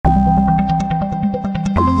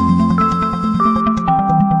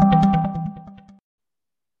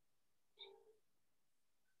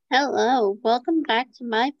Hello, welcome back to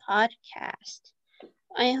my podcast.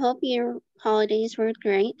 I hope your holidays were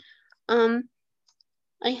great. Um,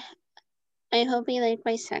 I I hope you liked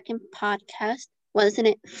my second podcast. Wasn't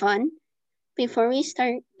it fun? Before we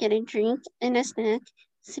start, get a drink and a snack.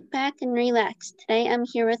 Sit back and relax. Today I'm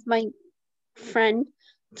here with my friend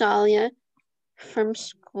Dahlia from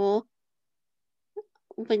school.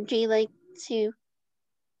 Would you like to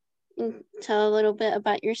tell a little bit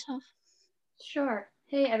about yourself? Sure.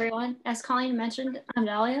 Hey everyone. As Colleen mentioned, I'm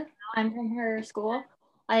Dahlia. I'm from her school.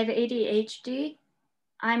 I have ADHD.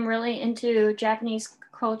 I'm really into Japanese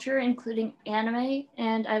culture, including anime,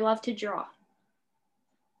 and I love to draw.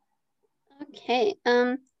 Okay.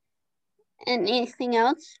 Anything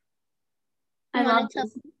else you I want love to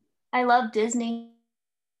tell? I love Disney.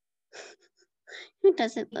 Who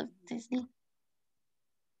doesn't love Disney?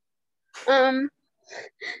 Um.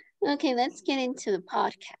 Okay, let's get into the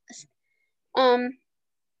podcast. Um,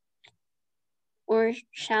 or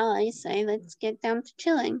shall I say, let's get down to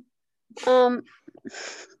chilling. Um,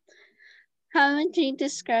 how would you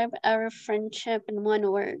describe our friendship in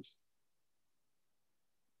one word?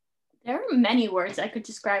 There are many words I could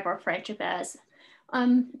describe our friendship as.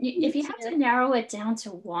 If you have Yeah. to narrow it down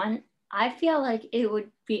to one, I feel like it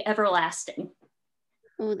would be everlasting.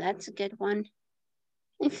 Oh, that's a good one.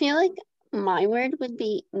 I feel like my word would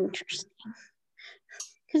be interesting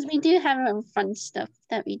because we do have our fun stuff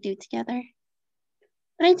that we do together.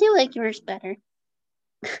 But I do like yours better.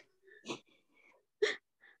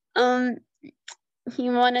 um,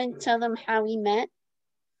 you want to tell them how we met?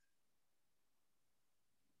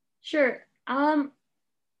 Sure.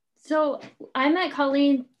 So I met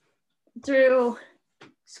Colleen through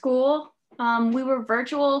school. We were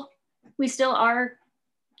virtual. We still are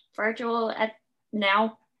virtual at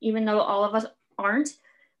now, even though all of us aren't.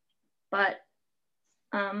 But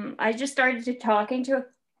I just started talking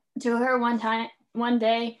to her one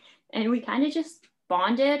day, and we kind of just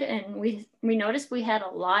bonded, and we noticed we had a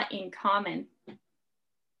lot in common.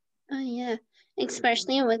 Oh yeah,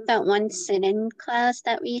 especially with that one sit-in class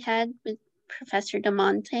that we had with Professor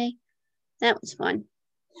DeMonte. That was fun.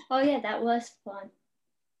 Oh yeah, that was fun.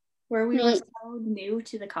 Where we were We so new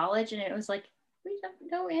to the college, and it was like we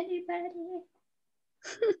don't know anybody.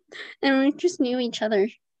 and we just knew each other.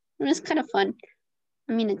 It was kind of fun.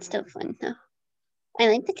 I mean, it's still fun though. I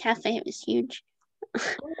like the cafe. It was huge.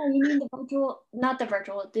 Oh, you mean the virtual, not the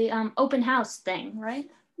virtual, the open house thing, right?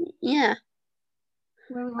 Yeah.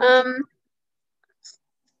 Where we went to. Um,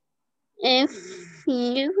 if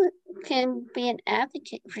you can be an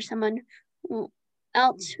advocate for someone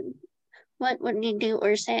else, what would you do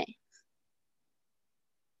or say?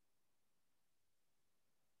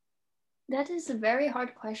 That is a very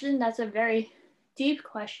hard question. That's a very deep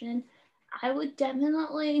question. I would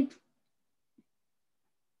definitely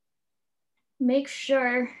make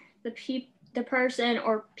sure the person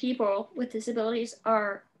or people with disabilities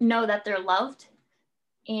are know that they're loved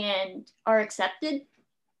and are accepted.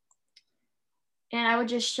 And I would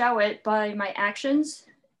just show it by my actions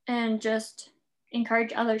and just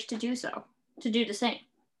encourage others to do so, to do the same.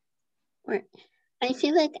 Or I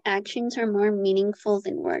feel like actions are more meaningful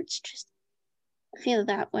than words. Just feel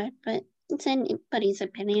that way, but it's anybody's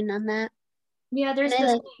opinion on that. Yeah, And there's I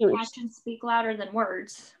this like yours. actions speak louder than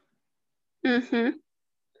words. Mm-hmm.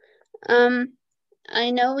 Um,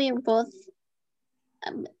 I know we are both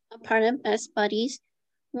a part of Best Buddies.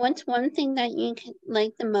 What's one thing that you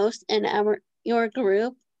like the most in your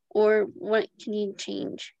group, or what can you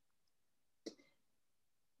change?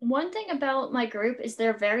 One thing about my group is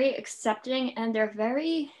they're very accepting and they're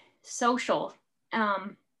very social.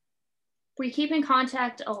 Um, we keep in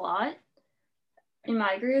contact a lot in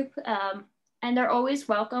my group, and they're always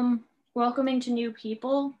welcoming to new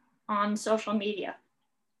people on social media.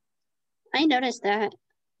 I noticed that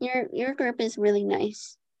your group is really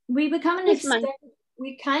nice. We become an It's mine. extended.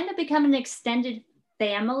 We kind of become an extended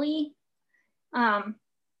family, um,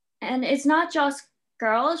 and it's not just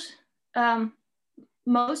girls. Um,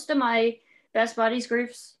 most of my best buddies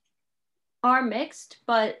groups are mixed,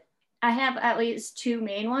 but I have at least two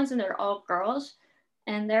main ones, and they're all girls,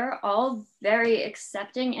 and they're all very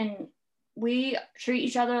accepting, and we treat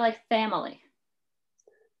each other like family.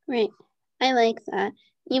 Right. I like that.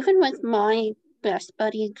 Even with my Best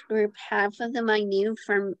Buddies group, half of them I knew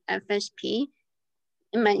from FSP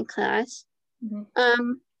in my class. Mm-hmm.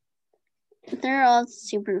 Um, they're all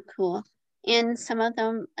super cool. And some of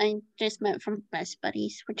them I just met from Best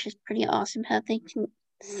Buddies, which is pretty awesome how they can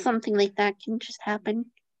something like that can just happen.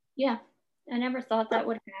 Yeah, I never thought that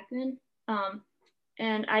would happen.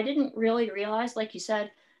 And I didn't really realize, like you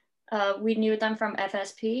said, we knew them from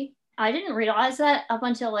FSP. I didn't realize that up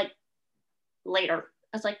until like later.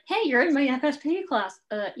 I was like, hey, you're in my FSP class.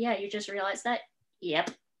 Yeah, you just realized that?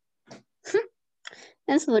 Yep.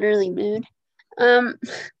 That's literally mood.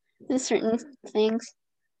 There's certain things.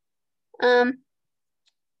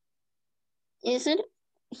 Is it,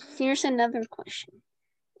 here's another question.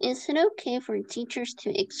 Is it okay for teachers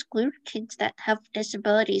to exclude kids that have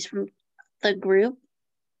disabilities from the group?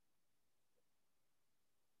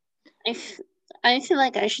 I feel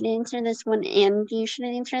like I should answer this one and you should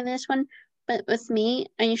answer this one. But with me,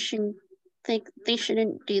 I should think they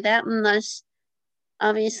shouldn't do that unless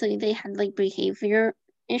obviously they had like behavior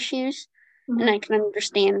issues, and I can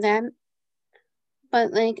understand that.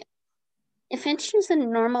 But like, if it's just a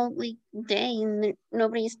normal like day and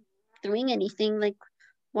nobody's doing anything, like,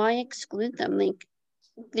 why exclude them? Like,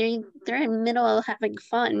 they're in the middle of having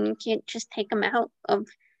fun. You can't just take them out of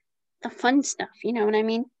the fun stuff. You know what I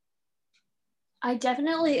mean? I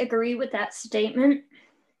definitely agree with that statement.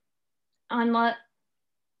 I'm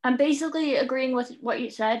basically agreeing with what you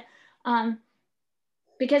said,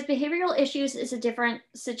 because behavioral issues is a different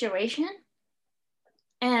situation,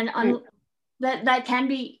 and that can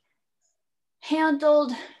be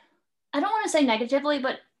handled. I don't want to say negatively,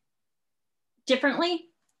 but differently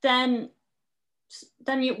than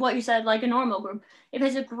what you said, like a normal group. If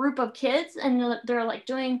it's a group of kids and they're like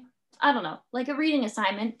doing, I don't know, like a reading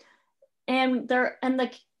assignment, and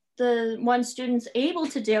the one student's able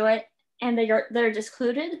to do it and they're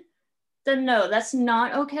excluded, then no, that's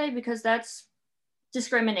not okay, because that's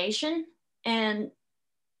discrimination, and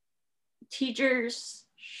teachers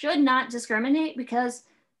should not discriminate, because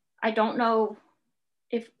I don't know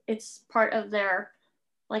if it's part of their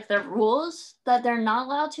rules that they're not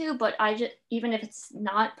allowed to, but even if it's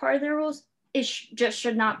not part of their rules, it just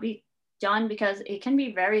should not be done, because it can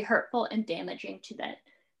be very hurtful and damaging to that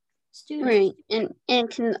student. Right, and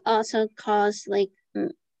can also cause like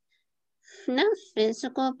not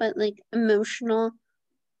physical but like emotional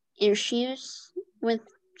issues with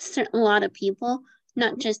a lot of people,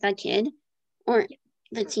 not just that kid or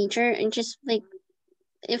the teacher. And just like,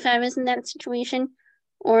 if I was in that situation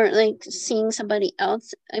or like seeing somebody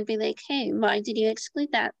else, I'd be like, hey, why did you exclude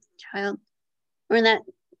that child or that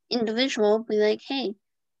individual? Be like, hey,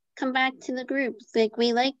 come back to the group. Like,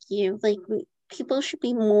 we like you. Like, people should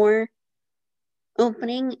be more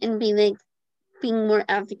opening and be like being more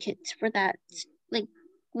advocates for that. Like,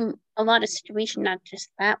 a lot of situation, not just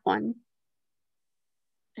that one.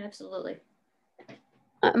 Absolutely.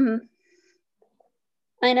 I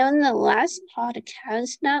know in the last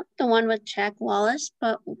podcast, not the one with Jack Wallace,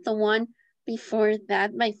 but the one before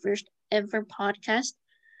that, my first ever podcast,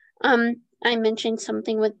 I mentioned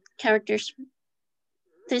something with characters,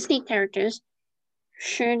 Disney characters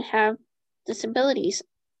should have disabilities.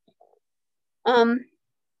 Do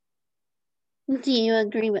you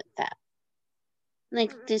agree with that?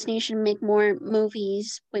 Like, Disney should make more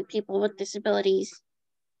movies with people with disabilities.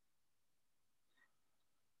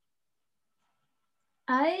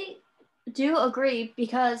 I do agree,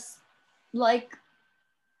 because like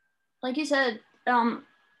you said,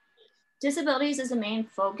 disabilities is the main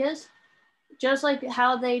focus, just like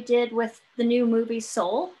how they did with the new movie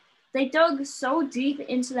Soul. They dug so deep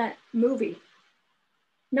into that movie.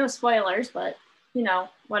 No spoilers, but you know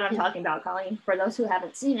what I'm talking about, Colleen, for those who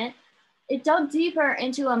haven't seen it. It dug deeper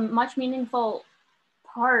into a much meaningful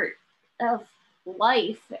part of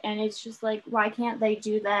life, and it's just like, why can't they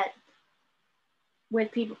do that with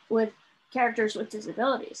people with characters with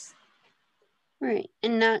disabilities? Right,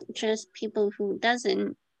 and not just people who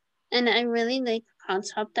doesn't. And I really like the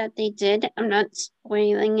concept that they did. I'm not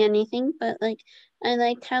spoiling anything, but like, I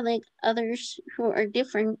like how like others who are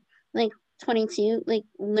different, like 22, like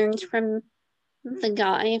learns from the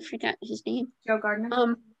guy. I forgot his name. Joe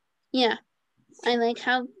Gardner. Yeah, I like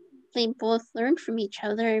how they both learn from each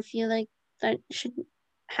other. I feel like that should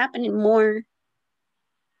happen more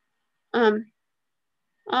often.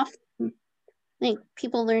 Like,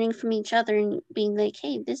 people learning from each other and being like,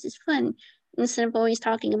 hey, this is fun. Instead of always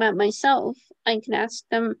talking about myself, I can ask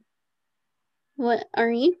them, what are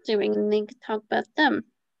you doing? And they could talk about them.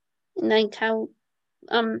 And like how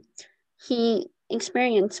um he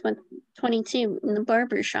experienced with 22 in the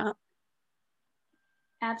barber shop.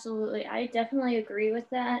 Absolutely. I definitely agree with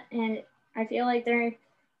that. And I feel like there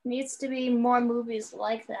needs to be more movies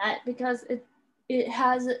like that, because it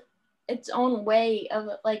has its own way of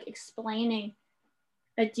like explaining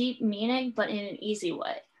a deep meaning, but in an easy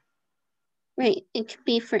way. Right. It could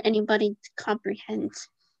be for anybody to comprehend.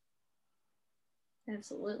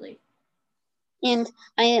 Absolutely. And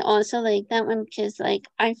I also like that one because like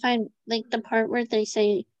I find like the part where they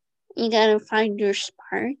say you gotta find your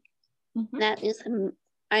spark. Mm-hmm. That is,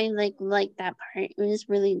 I like that part. It was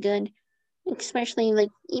really good, especially like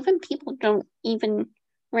even people don't even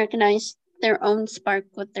recognize their own spark,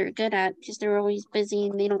 what they're good at, because they're always busy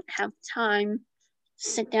and they don't have time to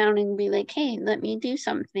sit down and be like, hey, let me do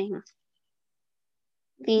something.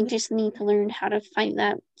 They just need to learn how to find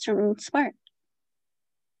that certain spark.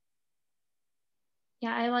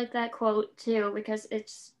 Yeah, I like that quote too because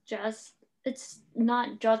it's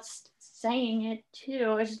not just saying it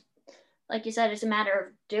too. It's like you said, it's a matter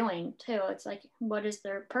of doing too. It's like, what is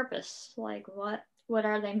their purpose? Like, what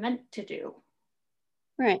are they meant to do?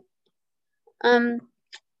 Right.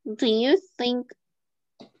 Do you think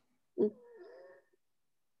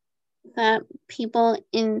that people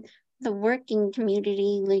in the working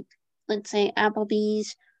community, like let's say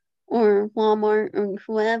Applebee's or Walmart or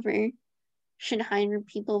whoever, should hire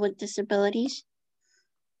people with disabilities?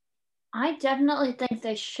 I definitely think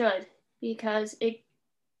they should because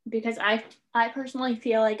I personally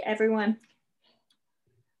feel like everyone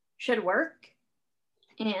should work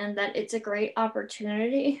and that it's a great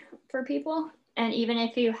opportunity for people. And even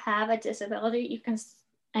if you have a disability,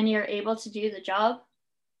 you're able to do the job.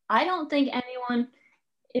 I don't think anyone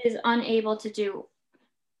is unable to do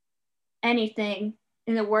anything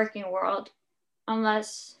in the working world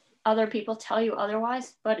unless other people tell you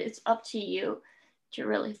otherwise, but it's up to you to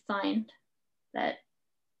really find that,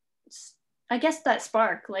 I guess, that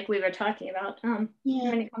spark like we were talking about Yeah.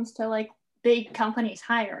 when it comes to like big companies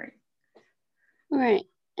hiring. Right.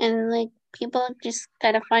 And like people just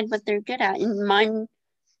gotta find what they're good at. And my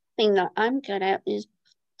thing that I'm good at is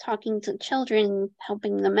talking to children,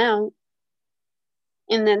 helping them out.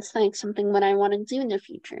 And that's like something that I want to do in the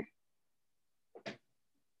future.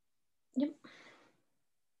 Yep.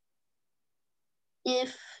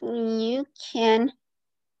 If you can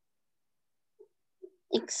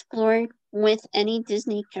explore with any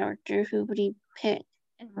Disney character, who would you pick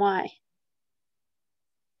and why?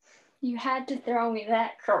 You had to throw me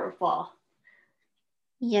that curveball.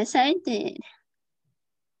 Yes, I did.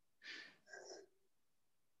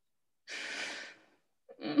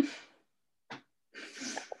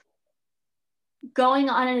 Going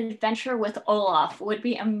on an adventure with Olaf would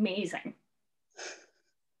be amazing.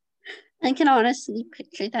 I can honestly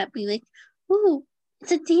picture that, be like, ooh,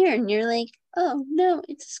 it's a deer. And you're like, oh no,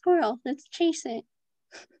 it's a squirrel. Let's chase it.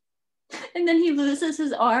 And then he loses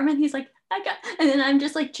his arm and he's like, and then I'm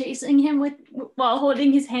just like chasing him while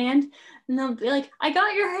holding his hand. And I'll be like, I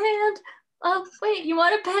got your hand. Oh, wait, you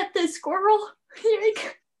want to pet this squirrel? Here you go.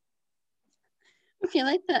 I feel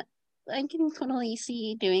like that. I can totally see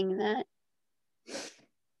you doing that.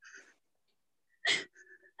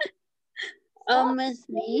 With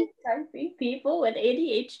me, People with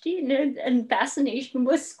ADHD and fascination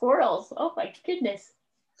with squirrels. Oh my goodness.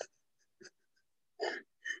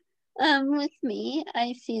 with me,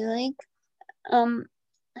 I feel like,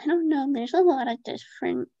 I don't know. There's a lot of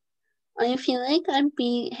different. I feel like I'd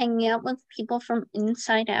be hanging out with people from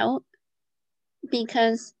Inside Out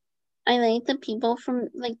because I like the people from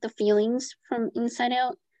like the feelings from Inside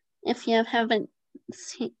Out. If you haven't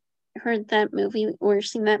heard that movie or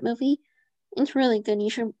seen that movie, it's really good. You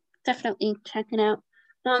should definitely check it out.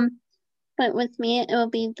 But with me, it will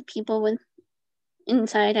be the people with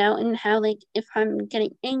Inside Out and how like if I'm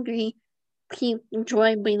getting angry,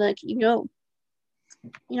 Joy will be like, you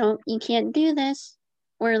can't do this,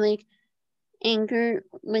 or like anger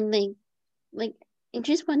when they like. I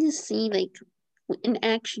just want to see like in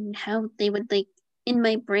action how they would like in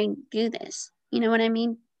my brain do this. You know what I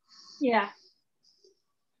mean? Yeah.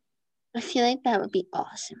 I feel like that would be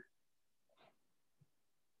awesome.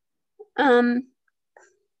 Um,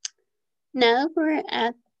 now we're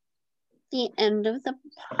at the end of the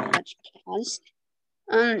podcast.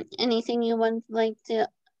 Anything you would like to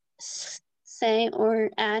say or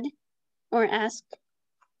add or ask?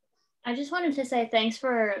 I just wanted to say thanks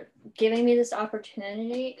for giving me this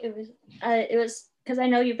opportunity. It was because I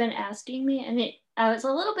know you've been asking me, and I was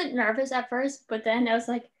a little bit nervous at first, but then I was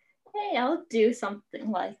like, "Hey, I'll do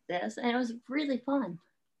something like this," and it was really fun.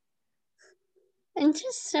 And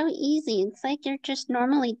just so easy. It's like you're just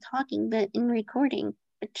normally talking, but in recording,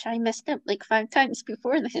 which I messed up like 5 times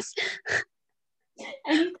before this.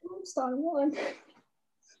 Anytime star one,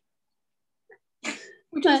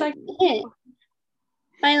 which was But like, yeah,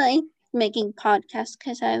 I like making podcasts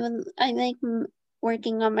because I like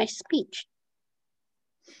working on my speech.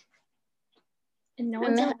 and no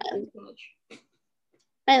I'm, one's ever much.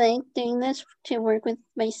 I like doing this to work with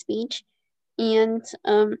my speech and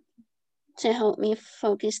to help me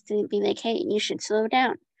focus to be like, hey, you should slow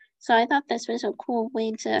down. So I thought this was a cool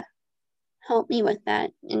way to help me with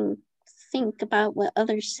that and think about what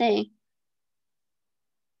others say.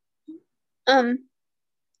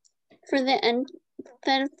 For the end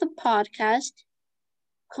of the podcast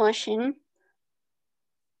question,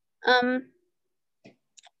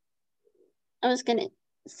 I was gonna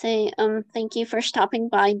say, thank you for stopping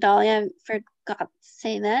by, Dolly. I forgot to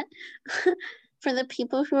say that. For the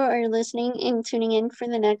people who are listening and tuning in for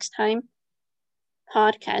the next time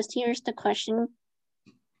podcast, here's the question.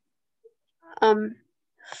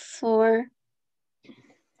 For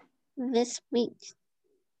this week,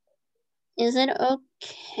 is it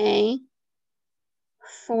okay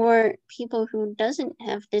for people who doesn't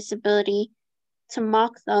have disability to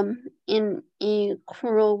mock them in a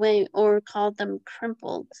cruel way or call them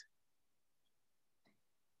crippled?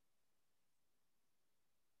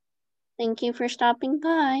 Thank you for stopping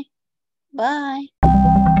by. Bye.